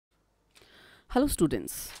Hello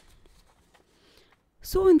students.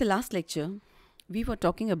 So in the last lecture, we were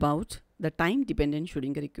talking about the time-dependent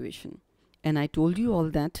Schrodinger equation, and I told you all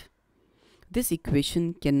that this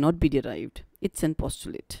equation cannot be derived. It's an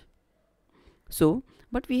postulate. So,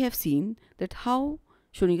 but we have seen that how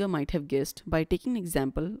Schrodinger might have guessed by taking an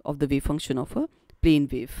example of the wave function of a plane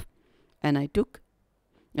wave. And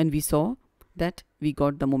we saw that we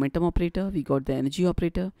got the momentum operator, we got the energy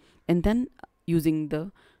operator, and then using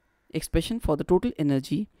the expression for the total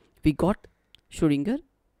energy, we got Schrodinger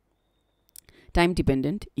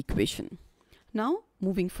time-dependent equation. Now,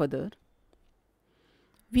 moving further,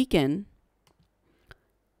 we can,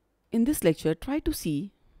 in this lecture, try to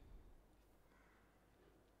see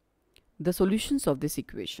the solutions of this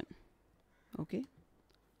equation. Okay,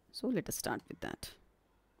 so let us start with that.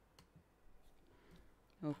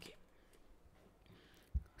 Okay,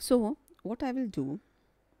 so what I will do,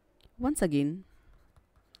 once again,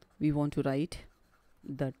 we want to write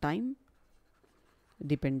the time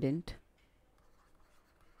dependent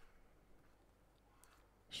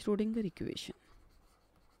Schrodinger equation.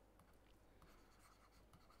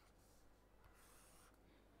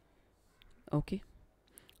 Okay,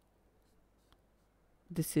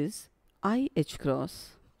 this is I h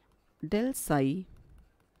cross del psi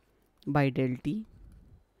by del t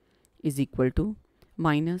is equal to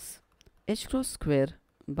minus h cross square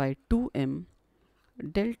by 2m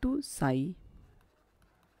del 2 psi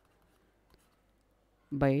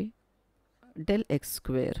by del x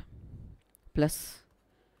square plus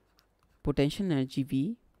potential energy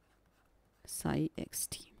V psi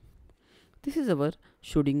xt. This is our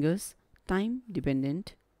Schrodinger's time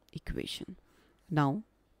dependent equation. Now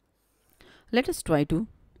let us try to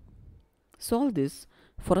solve this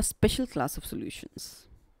for a special class of solutions.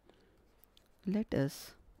 Let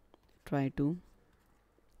us try to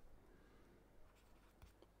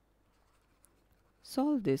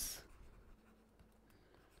solve this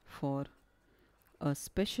for a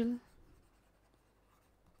special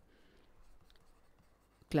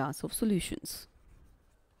class of solutions.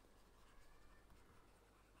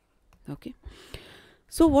 Okay,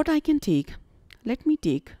 so what I can take, let me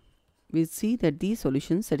take, we'll see that these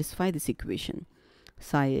solutions satisfy this equation.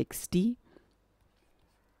 Psi xt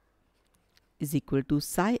is equal to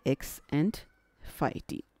psi x and phi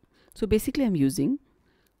t. So basically I'm using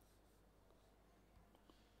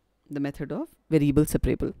the method of variable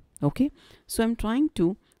separable. Okay, so I'm trying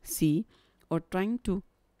to see or trying to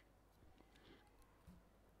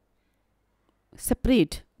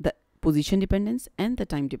separate the position dependence and the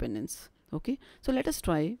time dependence. Okay, so let us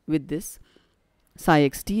try with this psi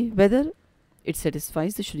xt whether it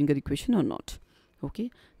satisfies the Schrodinger equation or not. Okay,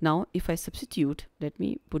 now if I substitute, let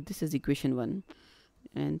me put this as equation 1,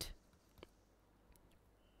 and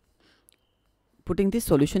putting this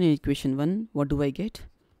solution in equation 1, what do I get?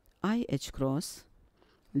 I h cross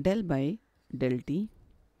del by del t.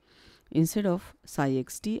 Instead of psi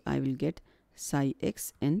xt, I will get psi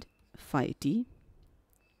x and phi t.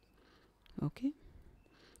 Okay,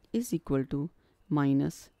 is equal to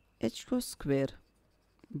minus h cross square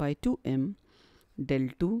by 2m del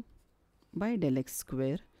 2 by del x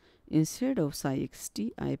square. Instead of psi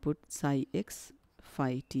xt, I put psi x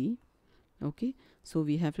phi t. Okay, so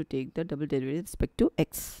we have to take the double derivative with respect to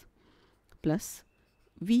x plus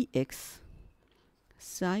vx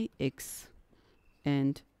psi x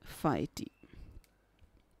and phi t.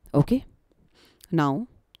 Okay, now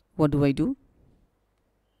what do I do?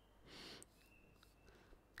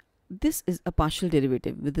 This is a partial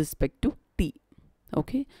derivative with respect to t.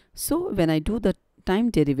 Okay, so when I do the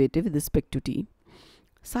time derivative with respect to t,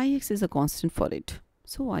 psi x is a constant for it,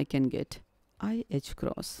 so I can get I h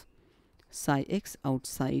cross psi x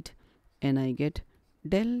outside, and I get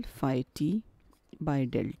del phi t by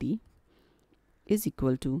del t is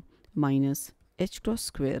equal to minus h cross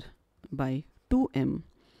square by 2m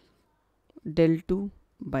del 2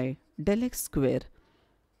 by del x square.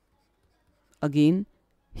 Again,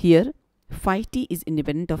 here phi t is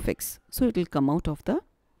independent of x, so it will come out of the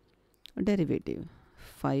derivative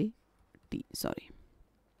phi t,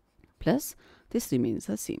 plus this remains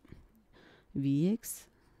the same, vx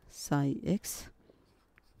psi x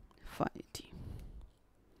phi t.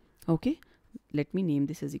 Okay, let me name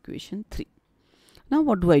this as equation 3. Now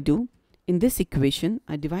what do I do? In this equation,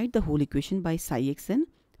 I divide the whole equation by psi x and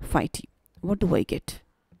phi t. What do I get?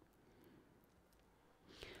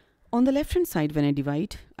 On the left hand side, when I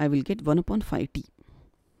divide, I will get 1 upon phi t.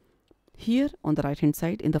 Here on the right hand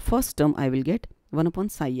side, in the first term, I will get 1 upon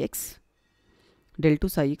psi x, del 2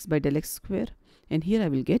 psi x by del x square, and here I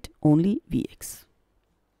will get only vx.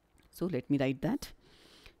 So let me write that.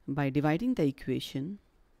 By dividing the equation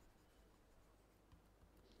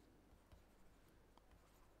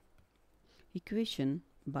equation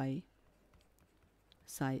by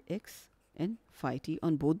psi x and phi t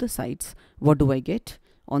on both the sides, what do I get?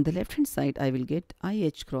 On the left hand side, I will get I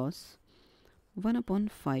h cross 1 upon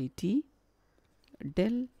phi t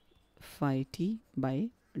del phi t by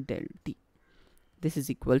del t. This is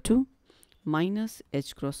equal to minus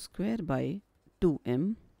h cross square by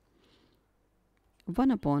 2m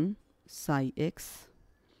 1 upon psi x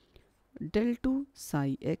del 2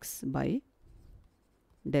 psi x by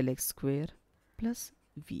del x square plus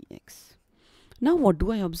vx. Now what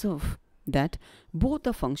do I observe? That both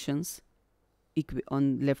the functions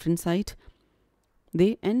on left hand side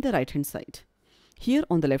and the right hand side. Here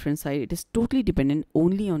on the left hand side, it is totally dependent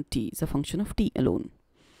only on t, it's a function of t alone.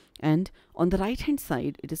 And on the right hand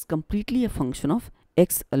side, it is completely a function of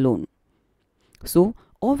x alone. So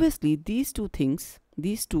obviously these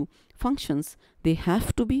two functions, they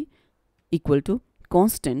have to be equal to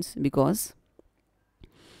constants, because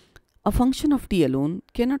a function of t alone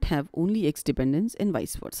cannot have only x dependence and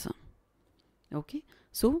vice versa. Okay,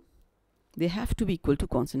 so they have to be equal to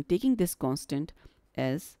constant, taking this constant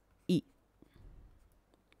as e.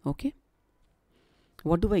 Okay,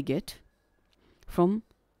 what do I get from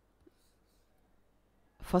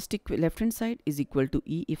first left hand side is equal to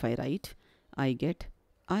e? If I write, I get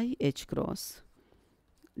I h cross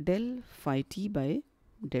del phi t by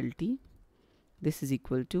del t. This is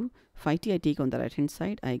equal to phi t I take on the right hand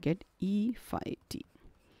side, I get e phi t.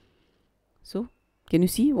 So can you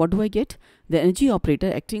see what do I get? The energy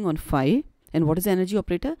operator acting on phi, and what is the energy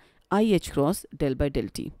operator? I h cross del by del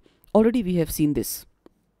t. Already we have seen this.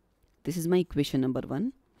 This is my equation number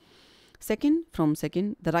 1. From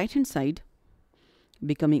second, the right hand side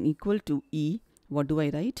becoming equal to e, what do I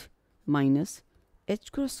write? Minus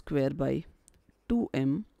h cross square by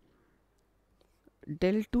 2m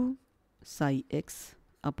del 2 psi x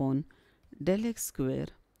upon del x square.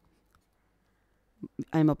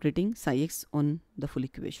 I am operating psi x on the full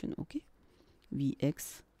equation. Okay,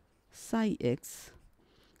 vx psi x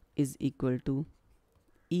is equal to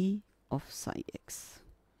e of psi x.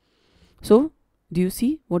 So do you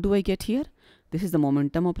see what do I get here? This is the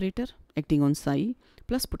momentum operator acting on psi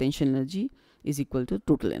plus potential energy is equal to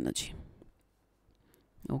total energy.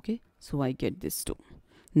 Okay, so I get this too.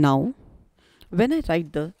 Now when I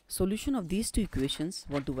write the solution of these two equations,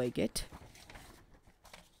 what do I get?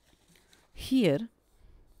 Here,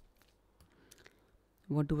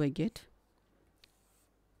 what do I get?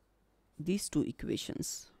 These two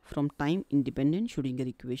equations from time independent Schrodinger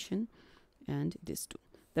equation and this two.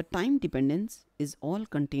 The time dependence is all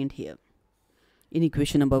contained here in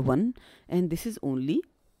equation number 1, and this is only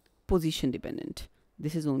position dependent.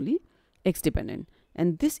 This is only x dependent,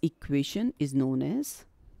 and this equation is known as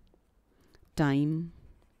time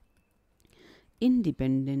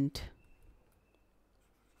independent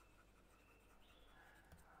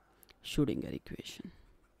Schrodinger equation.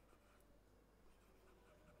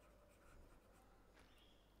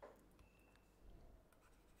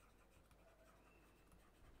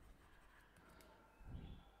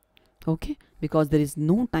 Okay, because there is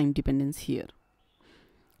no time dependence here.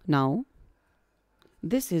 Now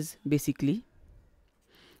this is basically,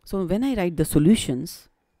 so when I write the solutions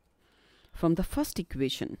from the first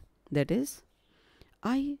equation, that is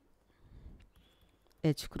I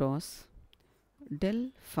h cross del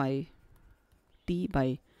phi t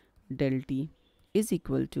by del t is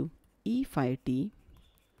equal to e phi t,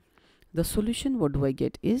 the solution what do I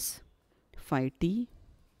get is phi t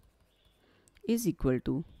is equal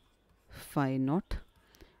to phi naught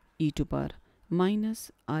e to power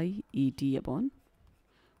minus I e t upon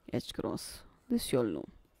h cross. This you all know.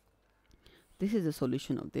 This is the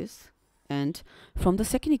solution of this. And from the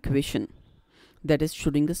second equation, that is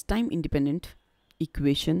Schrödinger's time independent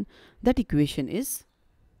equation, that equation is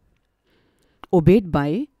obeyed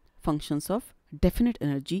by functions of definite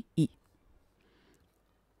energy E.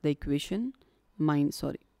 The equation minus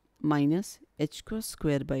h cross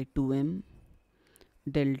square by 2m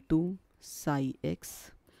del 2 psi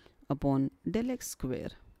x upon del x square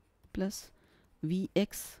plus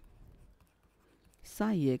vx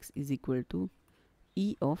psi x is equal to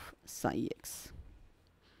e of psi x.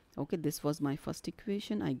 Okay, this was my first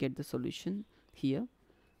equation. I get the solution here,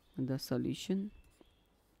 the solution.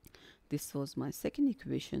 This was my second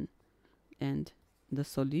equation, and the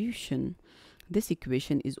solution, this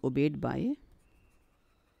equation is obeyed by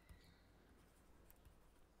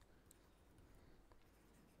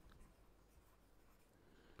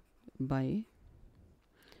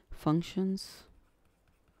functions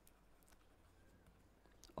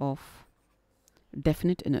of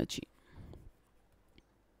definite energy.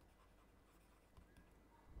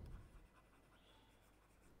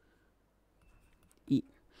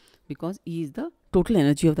 because E is the total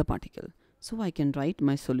energy of the particle. So I can write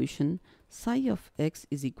my solution psi of x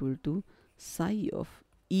is equal to psi of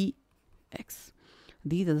Ex.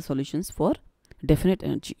 These are the solutions for definite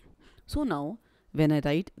energy. So now when I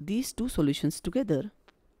write these two solutions together,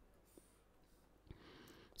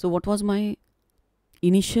 so what was my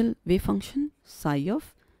initial wave function? Psi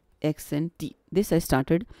of x and t. This I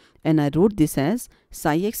started and I wrote this as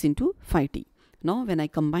psi x into phi t. Now when I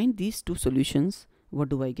combine these two solutions, what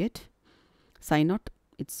do I get? Psi naught,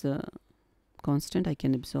 it's a constant I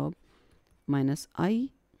can absorb, minus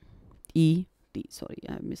I e t. Sorry,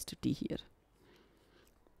 I missed a t here.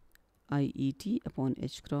 I e t upon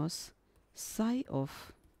h cross psi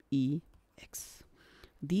of E x.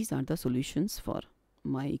 These are the solutions for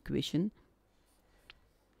my equation.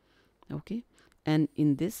 Okay, and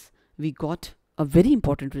in this we got a very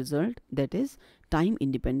important result, that is time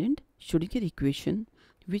independent Schrodinger equation,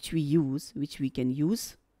 which we can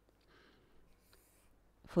use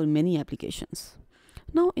for many applications.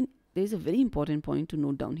 Now there is a very important point to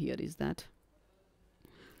note down here, is that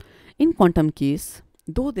in quantum case,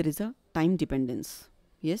 though there is a time dependence,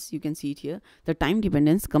 yes, you can see it here, the time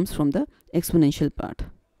dependence comes from the exponential part,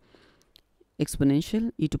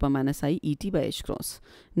 exponential e to power minus I e t by h cross.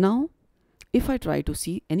 Now if I try to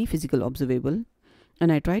see any physical observable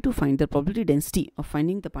and I try to find the probability density of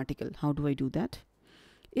finding the particle, how do I do that?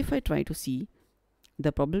 If I try to see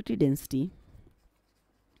the probability density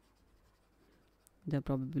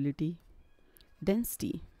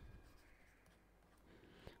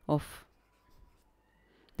of,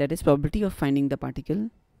 that is probability of finding the particle,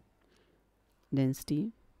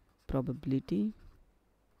 density, probability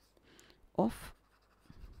of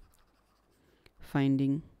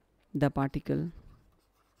finding the particle,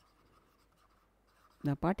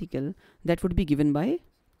 that would be given by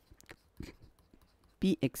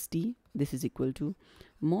pxt. This is equal to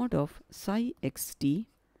mod of psi xt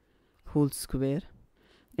whole square,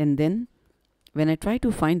 and then when I try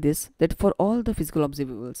to find this, that for all the physical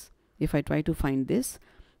observables, if I try to find this,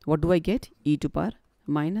 what do I get? E to power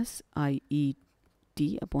minus I e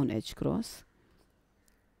t upon h cross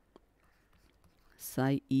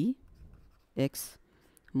psi e x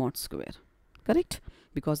mod square. Correct?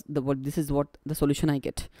 Because this is what the solution I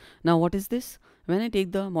get. Now what is this? When I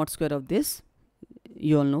take the mod square of this,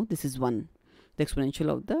 you all know this is 1, the exponential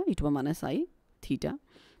of the e to power minus I theta,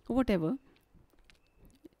 whatever,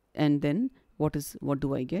 and then what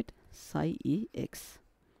do I get? Psi e x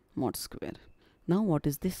mod square. Now what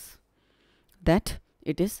is this? That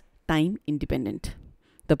it is time independent.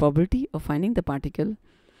 The probability of finding the particle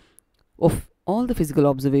of all the physical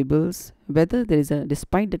observables, whether there is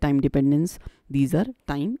despite the time dependence, these are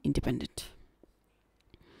time independent.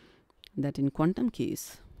 That in quantum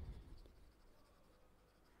case,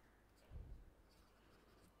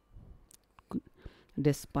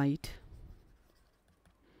 despite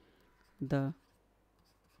the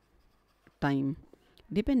time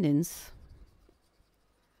dependence,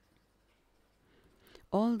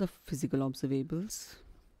 all the physical observables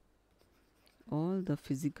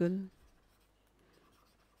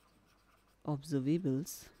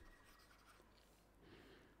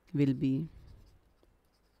will be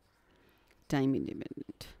time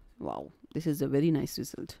independent. Wow, this is a very nice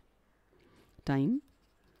result. Time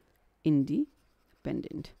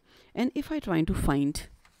independent. And if I try to find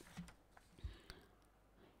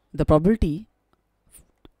the probability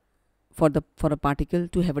for a particle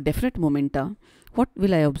to have a definite momenta, what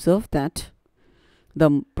will I observe? That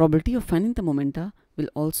the probability of finding the momenta will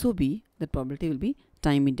also be, that probability will be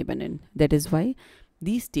time independent. That is why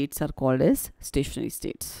these states are called as stationary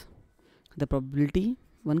states. The probability,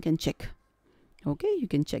 one can check. Okay, you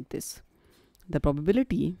can check this. The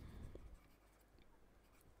probability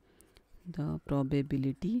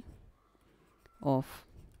of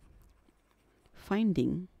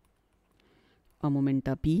finding a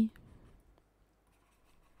momenta p,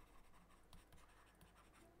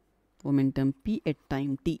 momentum p at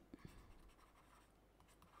time t.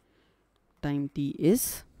 Time t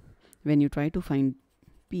is when you try to find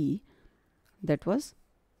p, that was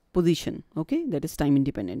position, okay, that is time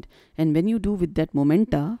independent. And when you do with that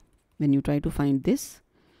momenta, when you try to find this,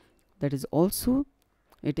 that is also,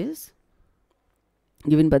 it is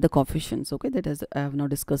given by the coefficients, okay, that is, I have now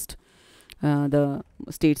discussed the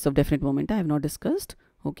states of definite momenta, I have not discussed,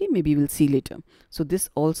 okay, maybe we'll see later. So this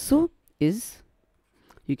also is,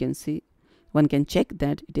 you can see, one can check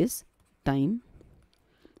that it is time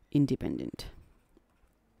independent.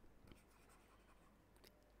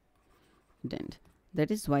 Then that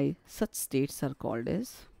is why such states are called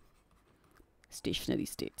as stationary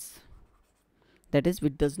states, that is,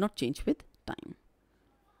 which does not change with time.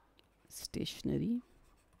 stationary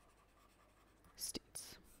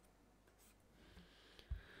states.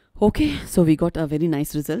 Okay, so we got a very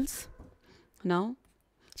nice results. Now,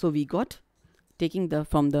 so we got, taking the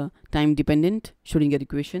from the time dependent Schrodinger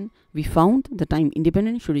equation, we found the time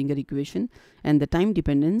independent Schrodinger equation, and the time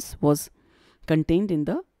dependence was contained in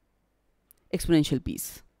the exponential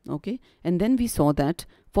piece. Okay, and then we saw that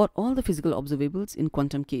for all the physical observables in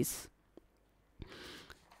quantum case,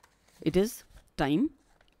 it is time,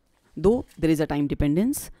 though there is a time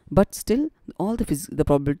dependence, but still all the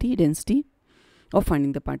probability density of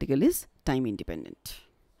finding the particle is time independent.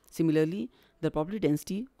 Similarly, the probability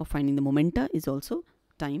density of finding the momenta is also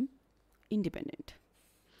time independent,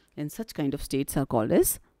 and such kind of states are called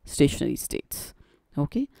as stationary states.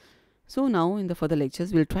 Okay, so now in the further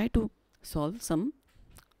lectures we'll try to solve some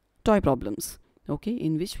toy problems, okay,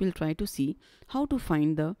 in which we'll try to see how to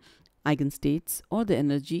find the eigenstates or the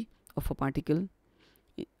energy of a particle,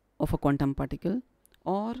 of a quantum particle,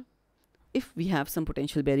 or if we have some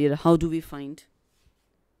potential barrier, how do we find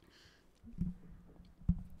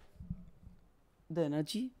the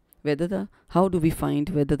energy, how do we find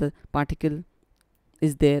whether the particle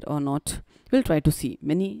is there or not. We'll try to see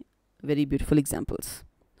many very beautiful examples.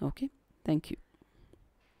 Okay, thank you.